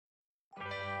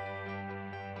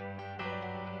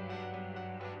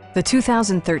The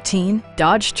 2013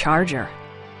 Dodge Charger.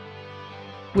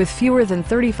 With fewer than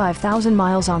 35,000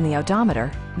 miles on the odometer,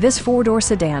 this four-door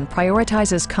sedan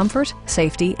prioritizes comfort,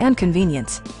 safety, and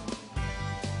convenience.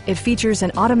 It features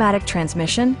an automatic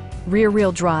transmission,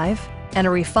 rear-wheel drive, and a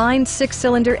refined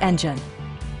six-cylinder engine.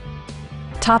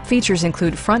 Top features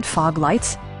include front fog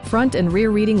lights, front and rear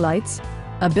reading lights,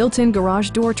 a built-in garage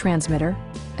door transmitter,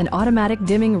 an automatic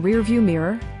dimming rear-view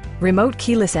mirror, remote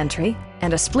keyless entry,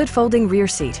 and a split-folding rear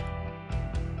seat.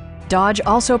 Dodge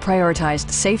also prioritized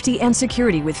safety and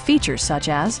security with features such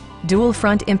as dual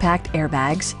front impact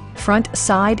airbags, front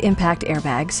side impact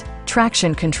airbags,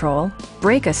 traction control,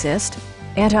 brake assist,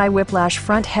 anti-whiplash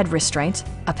front head restraints,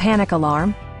 a panic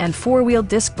alarm, and four-wheel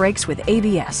disc brakes with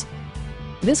ABS.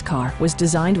 This car was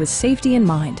designed with safety in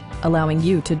mind, allowing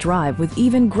you to drive with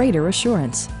even greater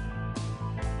assurance.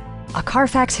 A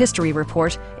Carfax history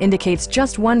report indicates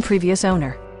just one previous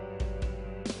owner.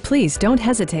 Please don't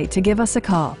hesitate to give us a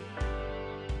call.